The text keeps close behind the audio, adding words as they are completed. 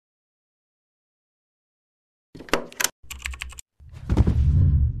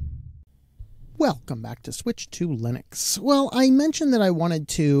Welcome back to Switch to Linux. Well, I mentioned that I wanted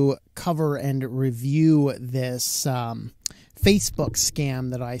to cover and review this Facebook scam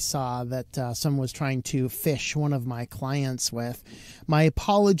that I saw that someone was trying to phish one of my clients with. My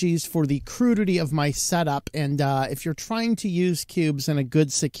apologies for the crudity of my setup, and if you're trying to use Qubes in a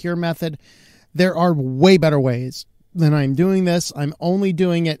good, secure method, there are way better ways than I'm doing this. I'm only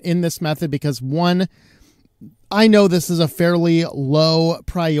doing it in this method because, one, I know this is a fairly low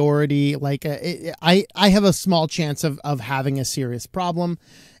priority. Like I have a small chance of having a serious problem.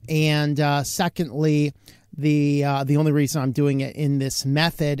 And secondly, the only reason I'm doing it in this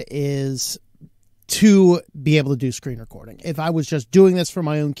method is to be able to do screen recording. If I was just doing this for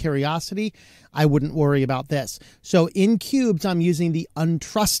my own curiosity, I wouldn't worry about this. So in Qubes, I'm using the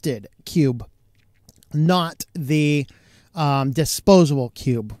untrusted cube, not the disposable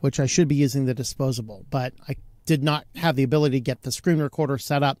cube, which I should be using the disposable, but I did not have the ability to get the screen recorder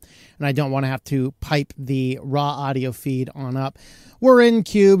set up, and I don't want to have to pipe the raw audio feed on up. We're in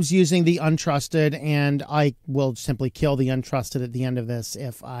Qubes using the untrusted, and I will simply kill the untrusted at the end of this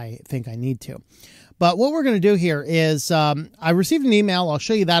if I think I need to. But what we're going to do here is I received an email. I'll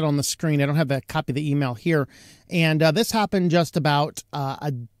show you that on the screen. I don't have a copy of the email here. And this happened just about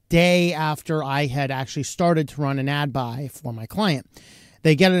a day after I had actually started to run an ad buy for my client.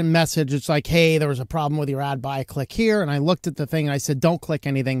 They get a message. It's like, hey, there was a problem with your ad buy. Click here. And I looked at the thing and I said, don't click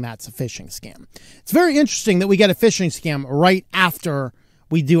anything. That's a phishing scam. It's very interesting that we get a phishing scam right after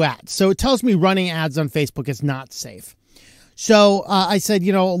we do ads. So it tells me running ads on Facebook is not safe. So I said,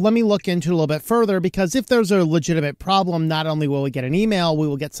 let me look into it a little bit further, because if there's a legitimate problem, not only will we get an email, we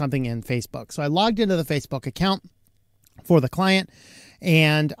will get something in Facebook. So I logged into the Facebook account for the client.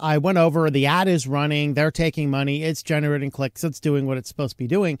 And I went over, the ad is running, they're taking money, it's generating clicks, it's doing what it's supposed to be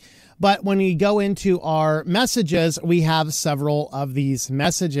doing. But when we go into our messages, we have several of these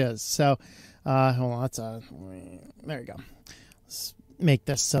messages. So, hold on, there you go. Let's make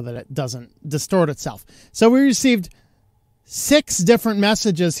this so that it doesn't distort itself. So we received 6 different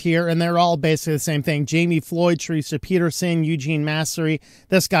messages here, and they're all basically the same thing. Jamie Floyd, Teresa Peterson, Eugene Massery.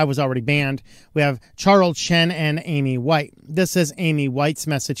 This guy was already banned. We have Charles Chen and Amy White. This is Amy White's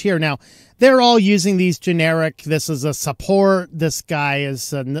message here. Now, they're all using these generic, this is a support, this guy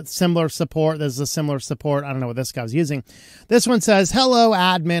is a similar support, this is a similar support. I don't know what this guy was using. This one says, hello,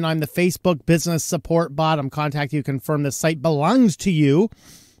 admin. I'm the Facebook business support bot. I'm contacting you to confirm this site belongs to you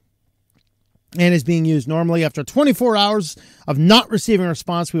and is being used normally. After 24 hours of not receiving a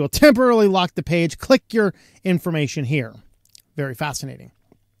response, we will temporarily lock the page. Click your information here. Very fascinating.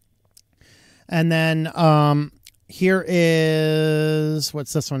 And then here is,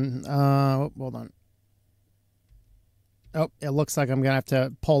 what's this one? Hold on. Oh, it looks like I'm going to have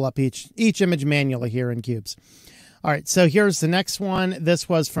to pull up each image manually here in Qubes. All right, so here's the next one. This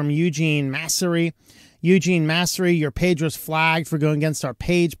was from Eugene Massery. Eugene Massery, your page was flagged for going against our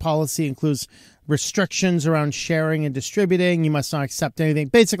page policy, includes restrictions around sharing and distributing. You must not accept anything.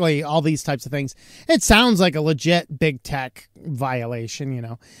 Basically, all these types of things. It sounds like a legit big tech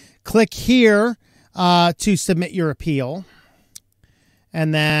violation, Click here to submit your appeal.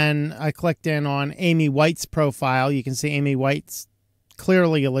 And then I clicked in on Amy White's profile. You can see Amy White's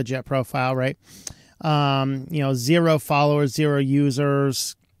clearly a legit profile, right? 0 followers, 0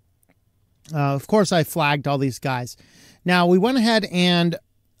 users. Of course, I flagged all these guys. Now, we went ahead and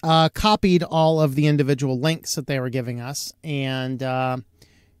copied all of the individual links that they were giving us. And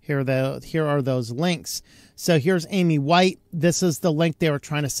here are those links. So here's Amy White. This is the link they were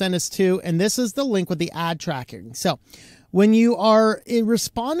trying to send us to. And this is the link with the ad tracking. So when you are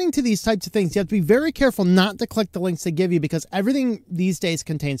responding to these types of things, you have to be very careful not to click the links they give you, because everything these days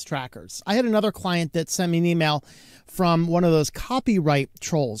contains trackers. I had another client that sent me an email from one of those copyright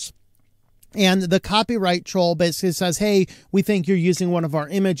trolls. And the copyright troll basically says, hey, we think you're using one of our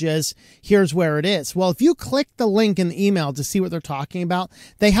images. Here's where it is. Well, if you click the link in the email to see what they're talking about,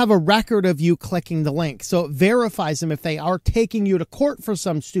 they have a record of you clicking the link. So it verifies them. If they are taking you to court for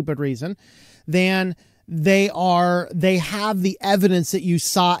some stupid reason, then they have the evidence that you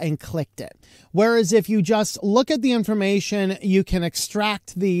saw and clicked it. Whereas if you just look at the information, you can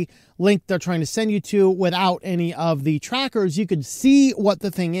extract the link they're trying to send you to without any of the trackers. You could see what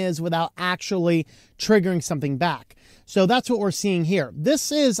the thing is without actually triggering something back. So that's what we're seeing here.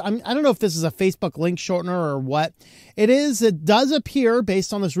 This is, I don't know if this is a Facebook link shortener or what. It does appear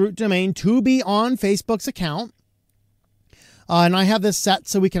based on this root domain to be on Facebook's account. And I have this set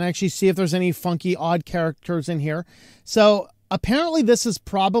so we can actually see if there's any funky odd characters in here. So apparently this is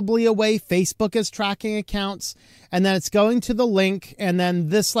probably a way Facebook is tracking accounts, and then it's going to the link, and then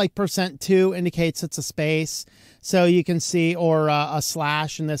this like %2 indicates it's a space. So you can see, or a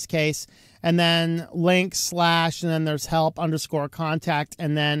slash in this case. and then link slash, and then there's help underscore contact.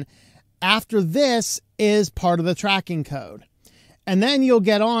 And then after this is part of the tracking code. And then you'll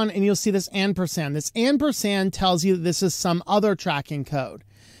get on and you'll see this ampersand. This ampersand tells you that this is some other tracking code.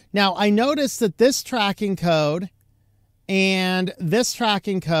 Now, I noticed that this tracking code and this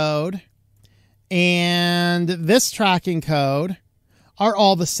tracking code and this tracking code are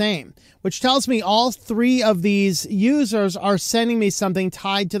all the same, which tells me all three of these users are sending me something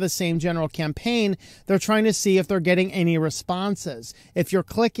tied to the same general campaign. They're trying to see if they're getting any responses. If you're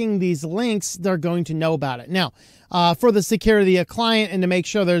clicking these links, they're going to know about it. Now, for the security of the client and to make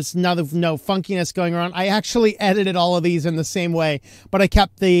sure there's no funkiness going around, I actually edited all of these in the same way, but I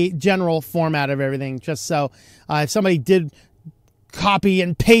kept the general format of everything just so if somebody did copy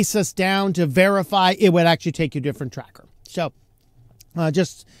and paste this down to verify, it would actually take you to a different tracker. So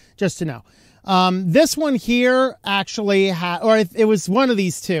just to know. This one here actually or it was one of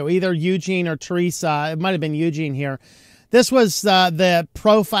these two, either Eugene or Teresa. It might have been Eugene here. This was the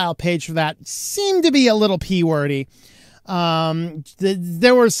profile page for that. Seemed to be a little P-wordy.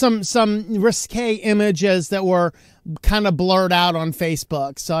 There were some risque images that were kind of blurred out on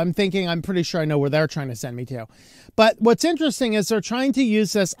Facebook. So I'm pretty sure I know where they're trying to send me to. But what's interesting is they're trying to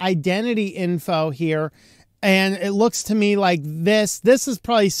use this identity info here. And it looks to me like this is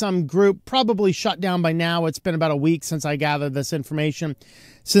probably some group, probably shut down by now. It's been about a week since I gathered this information.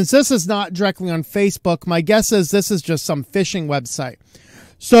 Since this is not directly on Facebook, my guess is this is just some phishing website.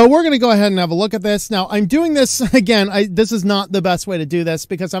 So we're going to go ahead and have a look at this. Now, I'm doing this, again, this is not the best way to do this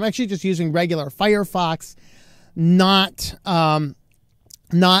because I'm actually just using regular Firefox, not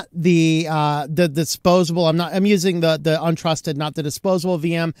the disposable. I'm using the untrusted, not the disposable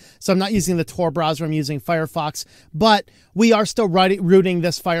VM. So I'm not using the Tor browser. I'm using Firefox, but we are still routing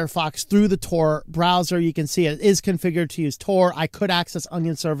this Firefox through the Tor browser. You can see it is configured to use Tor. I could access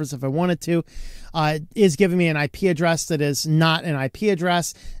Onion servers if I wanted to. It is giving me an IP address that is not an IP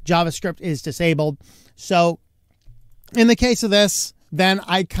address. JavaScript is disabled. So in the case of this, then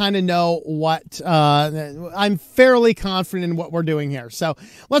I kind of know what, I'm fairly confident in what we're doing here. So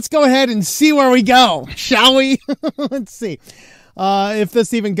let's go ahead and see where we go, shall we? Let's see if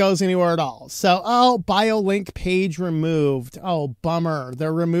this even goes anywhere at all. So, BioLink page removed. Oh, bummer.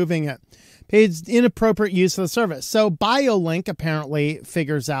 They're removing it. Page inappropriate use of the service. So BioLink apparently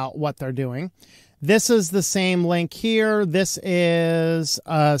figures out what they're doing. This is the same link here. This is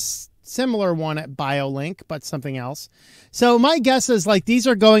a similar one at BioLink, but something else. So my guess is like these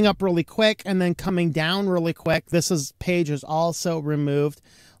are going up really quick and then coming down really quick. Page is also removed.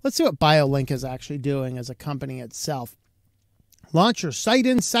 Let's see what BioLink is actually doing as a company itself. Launch your site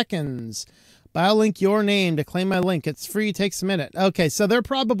in seconds. BioLink your name to claim my link. It's free. Takes a minute. Okay, so they're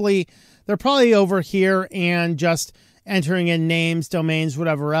probably over here and just entering in names, domains,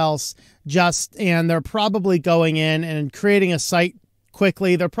 whatever else. And they're probably going in and creating a site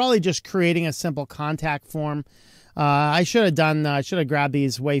quickly. They're probably just creating a simple contact form. I should have grabbed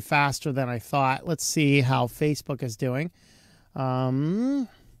these way faster than I thought. Let's see how Facebook is doing.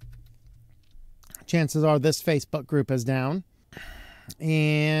 Chances are this Facebook group is down.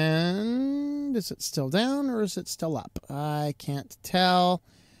 And is it still down or is it still up? I can't tell.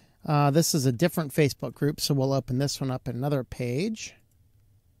 This is a different Facebook group, so we'll open this one up in another page.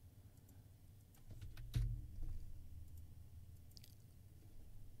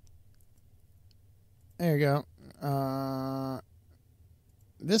 There you go.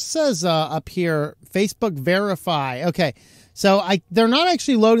 This says up here, Facebook verify. Okay, so they're not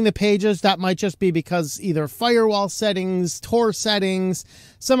actually loading the pages. That might just be because either firewall settings, Tor settings,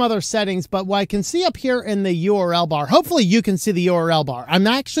 some other settings. But what I can see up here in the URL bar, hopefully you can see the URL bar. I'm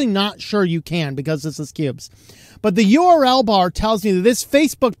actually not sure you can because this is Qubes. But the URL bar tells me that this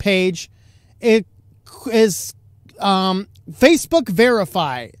Facebook page, it is Facebook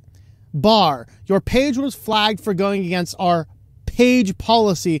verify. Bar, your page was flagged for going against our page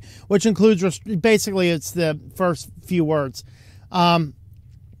policy, which includes basically it's the first few words. The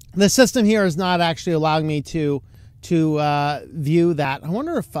system here is not actually allowing me to view that. I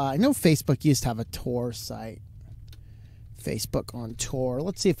wonder if I know Facebook used to have a Tor site. Facebook on Tor.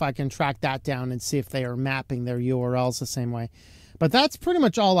 Let's see if I can track that down and see if they are mapping their URLs the same way. But that's pretty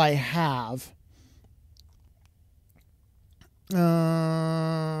much all I have.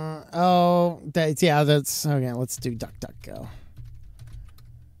 That's okay. Let's do DuckDuckGo.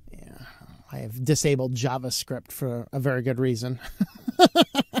 Yeah, I have disabled JavaScript for a very good reason.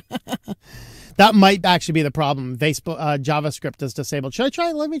 That might actually be the problem. JavaScript is disabled. Should I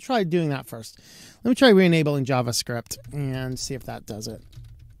try? Let me try doing that first. Let me try re-enabling JavaScript and see if that does it.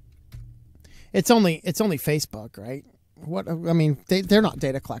 It's only Facebook, right? What, I mean, they're not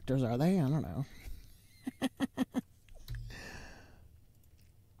data collectors, are they? I don't know.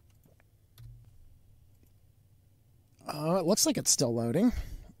 It looks like it's still loading.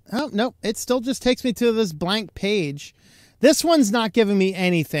 Oh, nope. It still just takes me to this blank page. This one's not giving me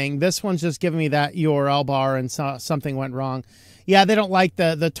anything. This one's just giving me that URL bar and something went wrong. Yeah, they don't like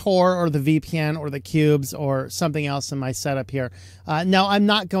the Tor or the VPN or the Qubes or something else in my setup here. No, I'm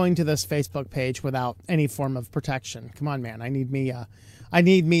not going to this Facebook page without any form of protection. Come on, man. I need me a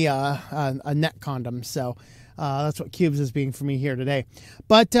net condom. So that's what Qubes is being for me here today.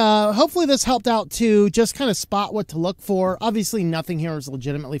 But hopefully this helped out to just kind of spot what to look for. Obviously, nothing here is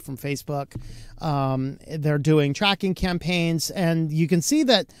legitimately from Facebook. They're doing tracking campaigns, and you can see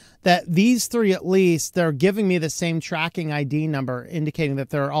that these three, at least, they're giving me the same tracking ID number, indicating that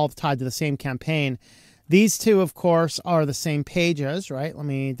they're all tied to the same campaign. These two, of course, are the same pages, right? Let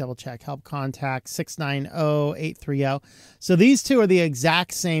me double check. Help contact 690-830. So these two are the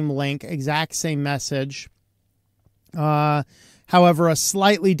exact same link, exact same message. However, a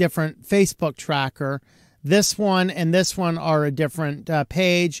slightly different Facebook tracker. This one and this one are a different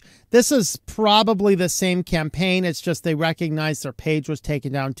page. This is probably the same campaign. It's just they recognized their page was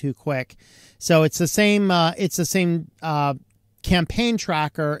taken down too quick. So it's the same. Campaign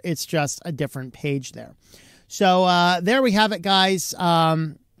tracker. It's just a different page there. So there we have it, guys.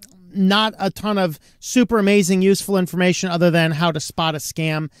 Not a ton of super amazing useful information other than how to spot a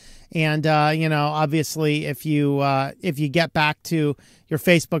scam. And, you know, obviously if you get back to your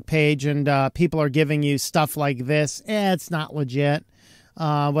Facebook page and people are giving you stuff like this, it's not legit,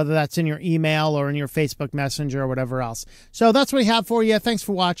 whether that's in your email or in your Facebook Messenger or whatever else. So that's what we have for you. Thanks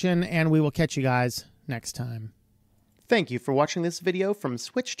for watching, and we will catch you guys next time. Thank you for watching this video from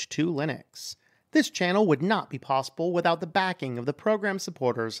Switched to Linux. This channel would not be possible without the backing of the program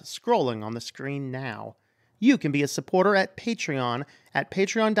supporters scrolling on the screen now. You can be a supporter at Patreon at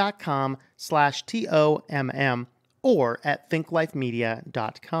patreon.com/TOMM or at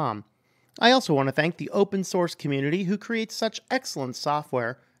thinklifemedia.com. I also want to thank the open source community who creates such excellent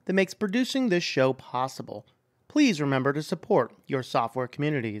software that makes producing this show possible. Please remember to support your software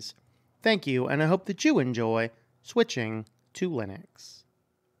communities. Thank you, and I hope that you enjoy switching to Linux.